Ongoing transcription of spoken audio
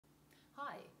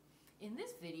In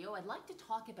this video, I'd like to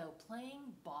talk about playing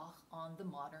Bach on the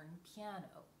modern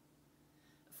piano.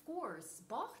 Of course,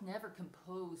 Bach never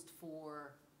composed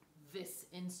for this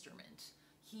instrument.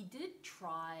 He did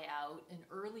try out an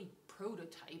early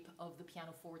prototype of the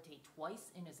pianoforte twice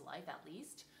in his life, at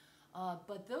least,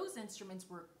 but those instruments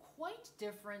were quite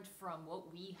different from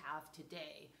what we have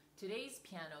today. Today's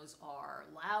pianos are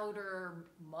louder,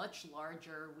 much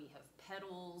larger, we have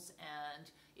pedals, and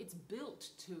it's built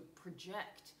to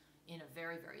project in a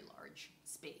very, very large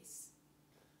space.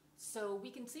 So we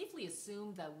can safely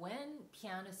assume that when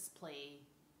pianists play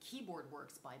keyboard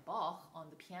works by Bach on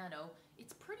the piano,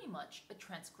 it's pretty much a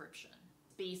transcription.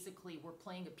 Basically, we're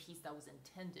playing a piece that was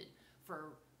intended for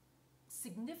a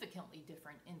significantly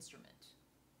different instrument.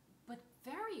 But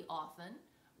very often,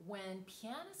 when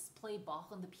pianists play Bach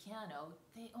on the piano,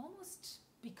 they almost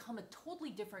become a totally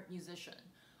different musician.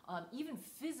 Even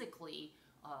physically,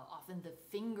 often the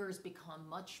fingers become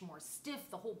much more stiff,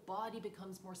 the whole body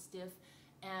becomes more stiff,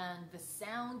 and the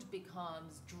sound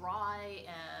becomes dry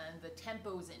and the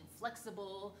tempo is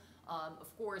inflexible.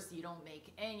 Of course, you don't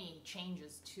make any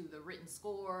changes to the written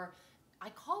score. I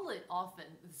call it often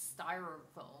the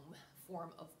styrofoam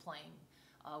form of playing,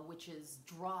 which is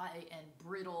dry and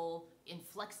brittle,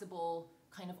 inflexible,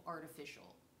 kind of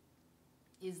artificial.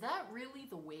 Is that really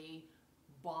the way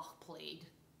Bach played?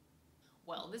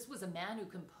 Well, this was a man who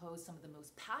composed some of the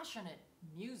most passionate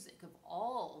music of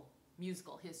all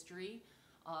musical history.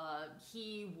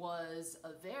 He was a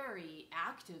very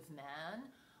active man.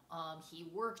 He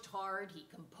worked hard, he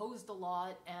composed a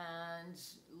lot, and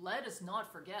let us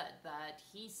not forget that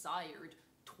he sired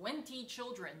 20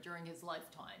 children during his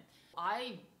lifetime.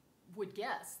 I would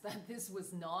guess that this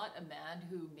was not a man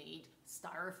who made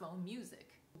styrofoam music.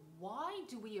 Why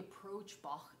do we approach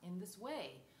Bach in this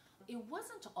way? It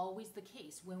wasn't always the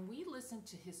case. When we listen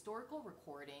to historical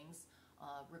recordings,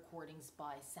 recordings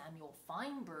by Samuel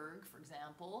Feinberg, for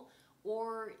example,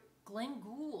 or Glenn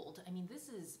Gould, I mean, this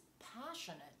is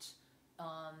passionate,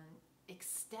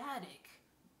 ecstatic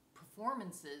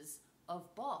performances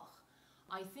of Bach.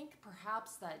 I think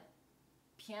perhaps that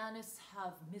pianists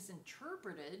have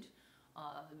misinterpreted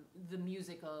the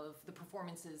music of the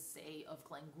performances, say, of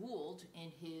Glenn Gould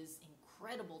in his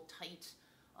incredible tight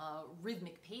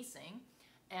rhythmic pacing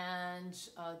and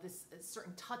this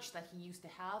certain touch that he used to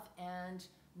have, and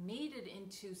made it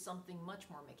into something much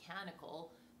more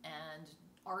mechanical and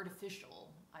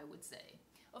artificial, I would say.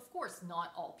 Of course,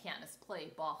 not all pianists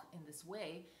play Bach in this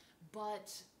way,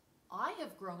 but I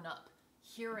have grown up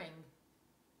hearing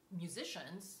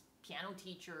musicians, piano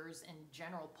teachers, and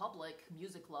general public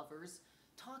music lovers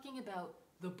talking about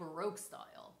the Baroque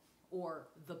style or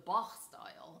the Bach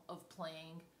style of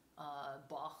playing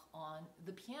Bach on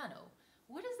the piano.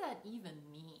 What does that even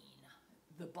mean,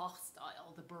 the Bach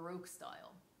style, the Baroque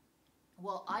style?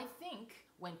 Well, I think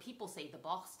when people say the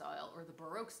Bach style or the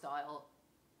Baroque style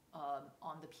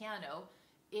on the piano,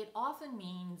 it often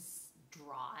means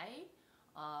dry,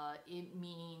 it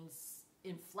means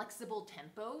inflexible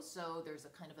tempo, so there's a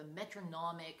kind of a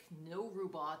metronomic, no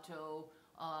rubato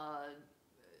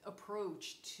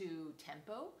approach to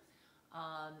tempo.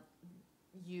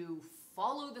 You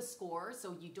follow the score,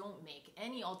 so you don't make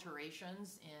any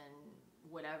alterations in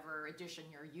whatever edition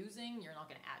you're using. You're not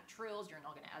going to add trills, you're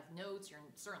not going to add notes, you're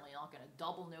certainly not going to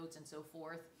double notes and so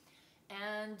forth.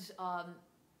 And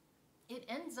it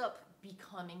ends up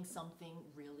becoming something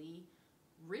really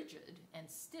rigid and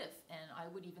stiff, and I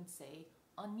would even say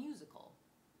unmusical.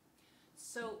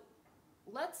 So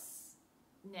let's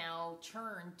now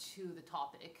turn to the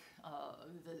topic,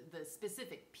 the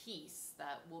specific piece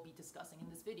that we'll be discussing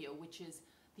in this video, which is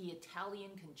the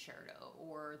Italian Concerto,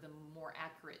 or the more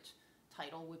accurate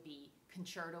title would be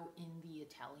Concerto in the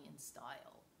Italian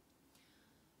Style.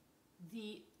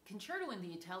 The Concerto in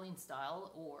the Italian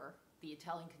Style, or the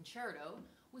Italian Concerto,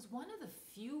 was one of the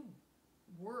few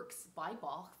works by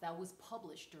Bach that was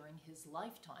published during his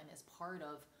lifetime as part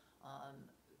of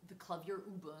the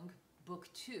Klavierübung, Book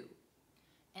 2.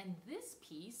 And this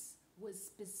piece was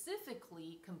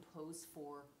specifically composed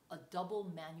for a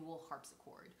double manual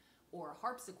harpsichord, or a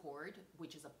harpsichord,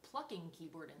 which is a plucking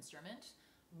keyboard instrument,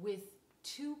 with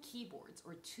two keyboards,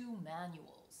 or two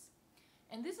manuals.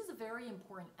 And this is a very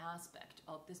important aspect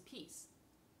of this piece.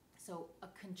 So a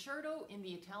concerto in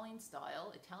the Italian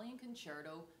style, Italian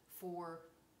concerto for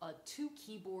a two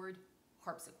keyboard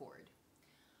harpsichord.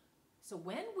 So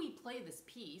when we play this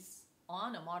piece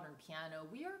on a modern piano,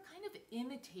 we are kind of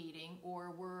imitating,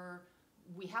 or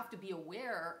we have to be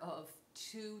aware of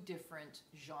two different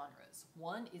genres.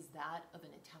 One is that of an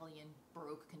Italian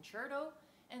Baroque concerto,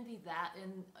 and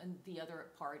the other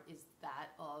part is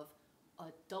that of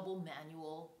a double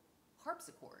manual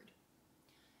harpsichord.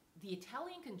 The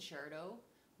Italian concerto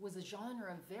was a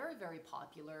genre very, very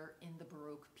popular in the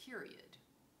Baroque period.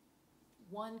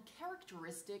 One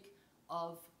characteristic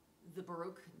of the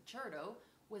Baroque concerto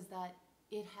was that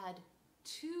it had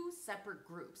two separate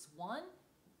groups. One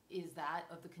is that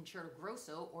of the concerto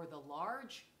grosso, or the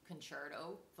large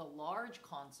concerto, the large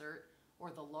concert,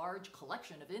 or the large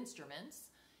collection of instruments.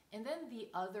 And then the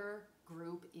other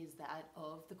group is that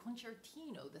of the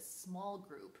concertino, the small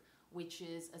group, which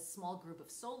is a small group of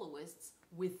soloists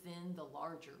within the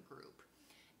larger group.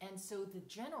 And so the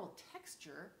general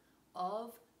texture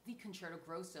of the concerto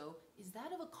grosso is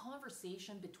that of a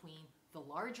conversation between the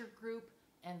larger group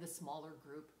and the smaller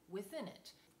group within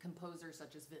it. Composers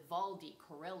such as Vivaldi,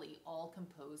 Corelli, all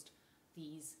composed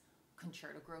these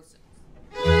concerto grossos.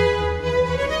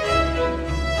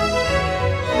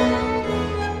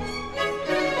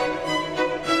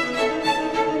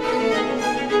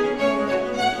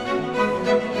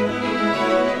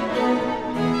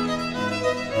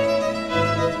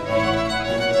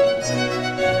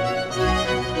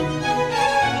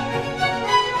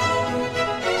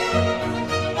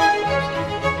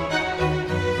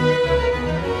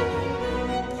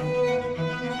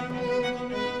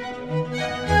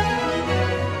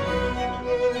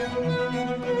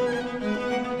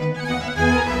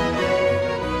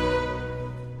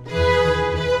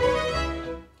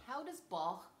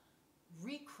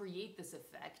 Recreate this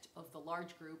effect of the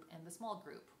large group and the small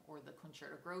group, or the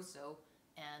concerto grosso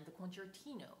and the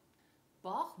concertino.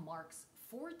 Bach marks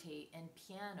forte and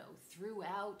piano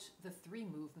throughout the three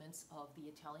movements of the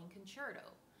Italian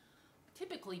concerto.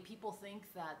 Typically, people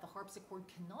think that the harpsichord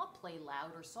cannot play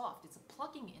loud or soft. It's a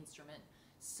plucking instrument,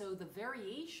 so the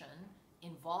variation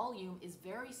in volume is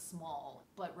very small.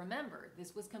 But remember,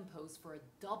 this was composed for a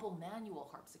double manual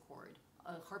harpsichord,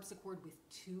 a harpsichord with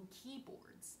two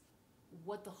keyboards.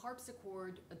 What the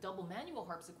harpsichord, a double manual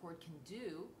harpsichord, can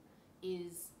do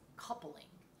is coupling.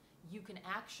 You can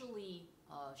actually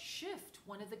shift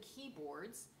one of the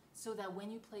keyboards so that when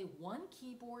you play one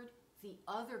keyboard, the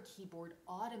other keyboard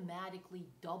automatically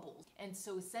doubles. And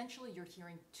so essentially you're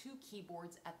hearing two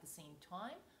keyboards at the same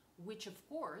time, which of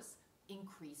course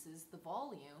increases the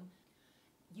volume.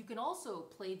 You can also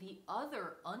play the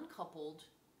other uncoupled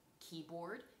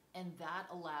keyboard, and that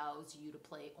allows you to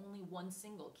play only one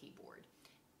single keyboard.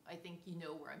 I think you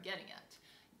know where I'm getting at.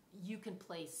 You can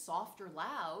play soft or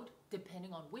loud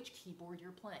depending on which keyboard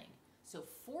you're playing. So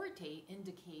forte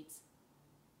indicates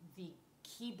the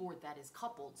keyboard that is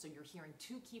coupled, so you're hearing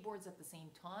two keyboards at the same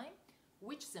time,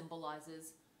 which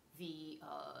symbolizes the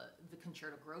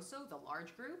concerto grosso, the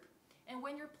large group. And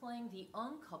when you're playing the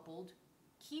uncoupled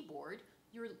keyboard,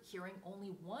 you're hearing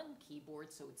only one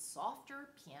keyboard, so it's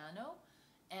softer, piano,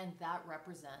 and that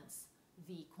represents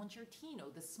the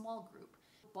concertino, the small group.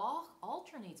 Bach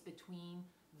alternates between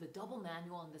the double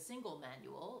manual and the single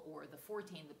manual, or the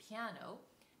forte and the piano,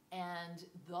 and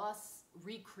thus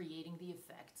recreating the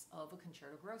effects of a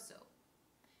concerto grosso.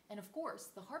 And of course,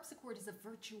 the harpsichord is a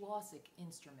virtuosic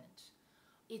instrument.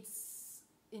 It's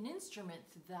an instrument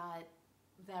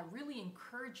that really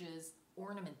encourages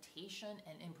ornamentation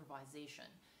and improvisation.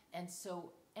 And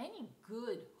so any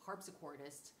good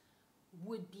harpsichordist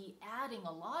would be adding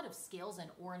a lot of scales and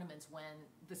ornaments when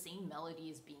the same melody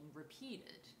is being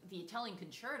repeated. The Italian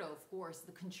concerto, of course,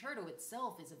 the concerto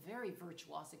itself is a very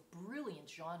virtuosic, brilliant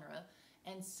genre.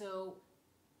 And so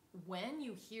when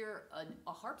you hear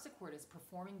a harpsichordist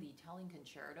performing the Italian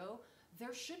concerto,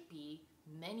 there should be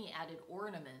many added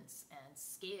ornaments and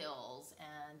scales,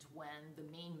 and when the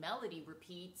main melody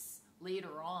repeats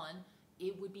later on,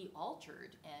 it would be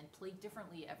altered and played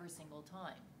differently every single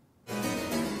time.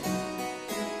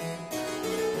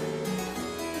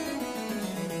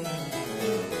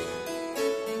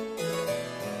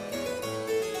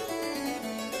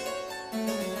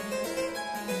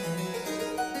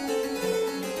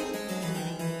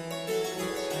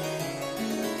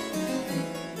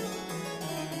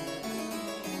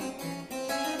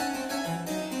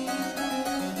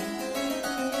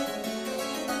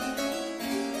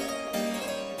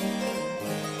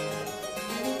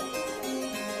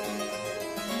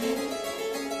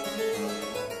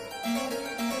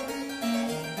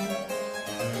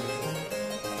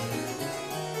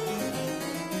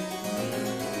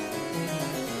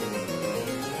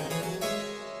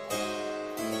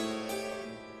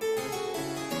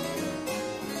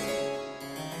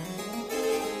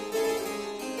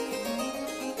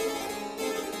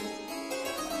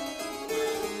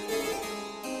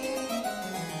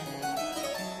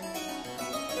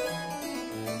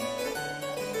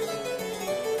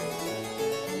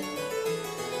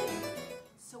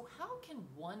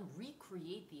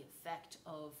 recreate the effect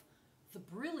of the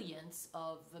brilliance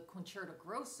of the concerto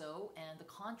grosso and the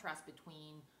contrast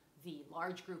between the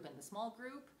large group and the small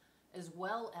group, as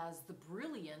well as the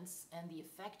brilliance and the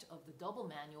effect of the double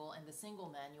manual and the single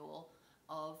manual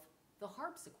of the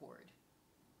harpsichord.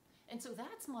 And so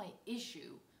that's my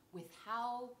issue with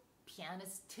how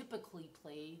pianists typically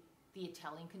play the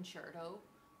Italian concerto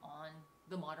on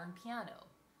the modern piano.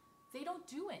 They don't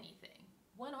do anything.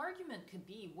 One argument could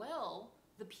be, well,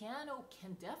 the piano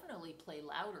can definitely play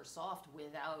loud or soft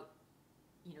without,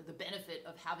 the benefit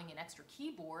of having an extra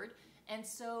keyboard, and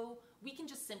so we can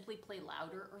just simply play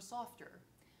louder or softer.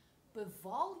 But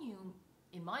volume,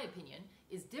 in my opinion,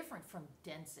 is different from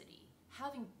density.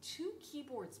 Having two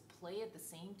keyboards play at the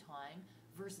same time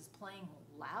versus playing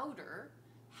louder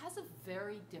has a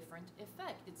very different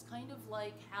effect. It's kind of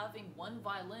like having one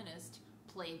violinist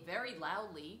play very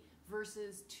loudly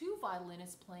versus two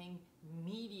violinists playing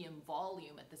medium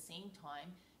volume at the same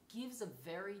time gives a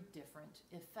very different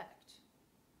effect.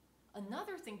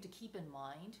 Another thing to keep in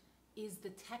mind is the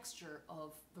texture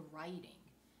of the writing.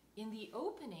 In the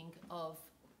opening of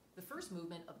the first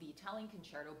movement of the Italian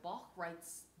Concerto, Bach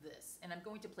writes this, and I'm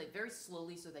going to play very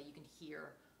slowly so that you can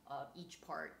hear each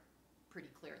part pretty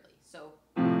clearly. So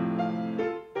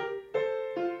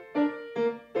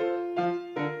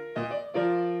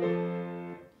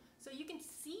you can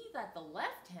see that the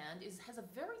left hand has a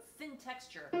very thin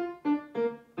texture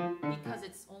because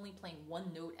it's only playing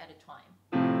one note at a time.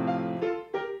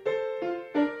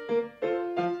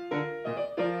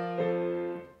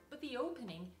 But the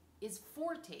opening is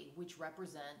forte, which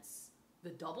represents the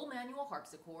double manual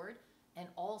harpsichord and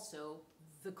also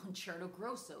the concerto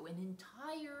grosso, an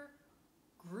entire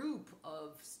group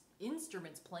of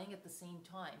instruments playing at the same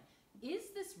time.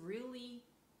 Is this really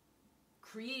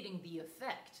creating the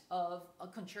effect of a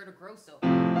concerto grosso?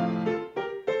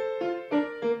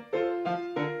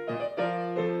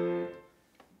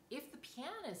 If the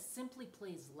pianist simply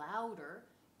plays louder,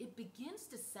 it begins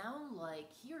to sound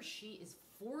like he or she is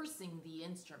forcing the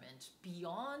instrument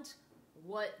beyond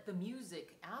what the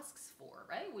music asks for,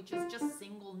 right? Which is just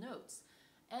single notes.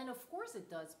 And of course it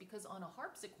does, because on a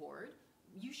harpsichord,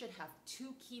 you should have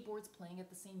two keyboards playing at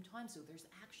the same time. So there's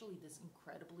actually this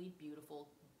incredibly beautiful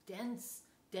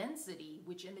density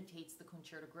which imitates the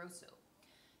concerto grosso.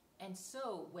 And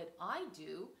so what I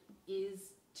do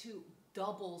is to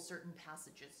double certain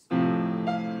passages.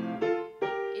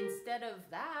 Instead of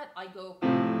that, I go,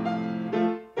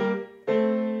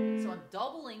 so I'm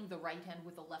doubling the right hand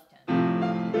with the left hand.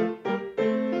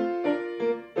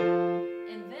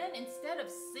 And then instead of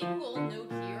single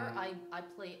note here, I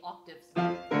play octaves.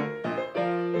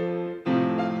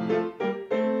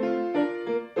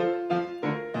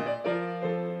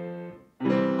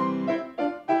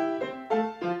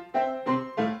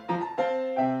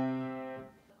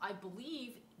 I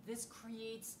believe this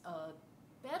creates a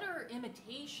better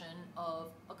imitation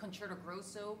of a concerto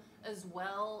grosso, as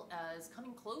well as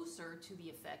coming closer to the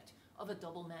effect of a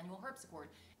double manual harpsichord.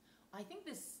 I think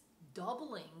this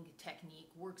doubling technique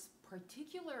works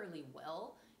particularly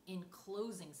well in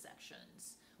closing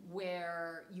sections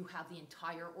where you have the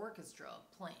entire orchestra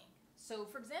playing. So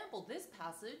for example, this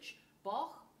passage,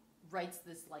 Bach writes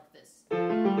this like this.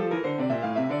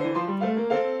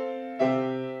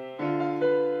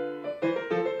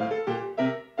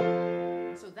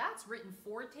 So that's written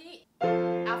forte.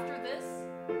 After this,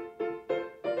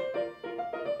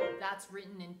 that's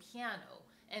written in piano.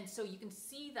 And so you can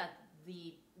see that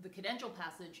the cadential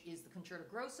passage is the concerto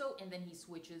grosso, and then he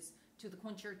switches to the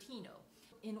concertino.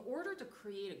 In order to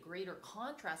create a greater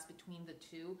contrast between the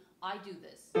two, I do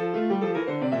this.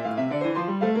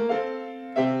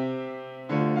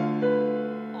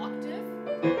 Octave.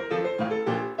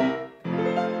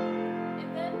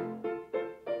 And then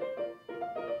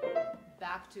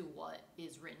back to what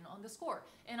is written on the score.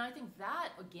 And I think that,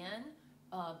 again,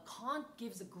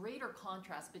 gives a greater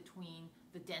contrast between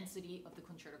the density of the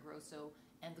concerto grosso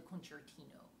and the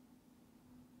concertino.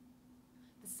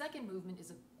 The second movement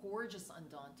is a gorgeous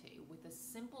Andante with a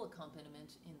simple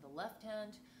accompaniment in the left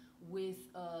hand with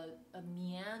a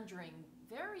meandering,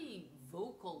 very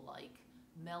vocal-like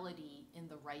melody in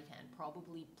the right hand,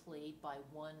 probably played by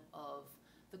one of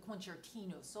the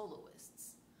concertino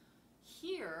soloists.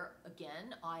 Here,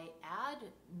 again, I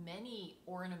add many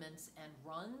ornaments and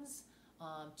runs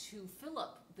to fill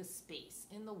up the space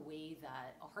in the way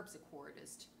that a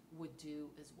harpsichordist would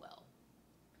do as well.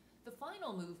 The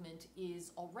final movement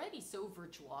is already so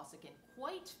virtuosic and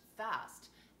quite fast,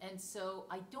 and so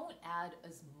I don't add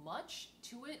as much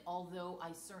to it, although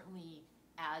I certainly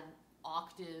add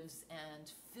octaves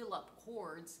and fill up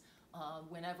chords.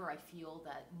 whenever I feel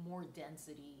that more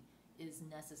density is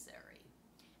necessary.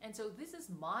 And so this is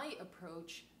my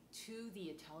approach to the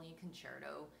Italian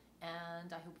Concerto,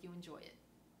 and I hope you enjoy it.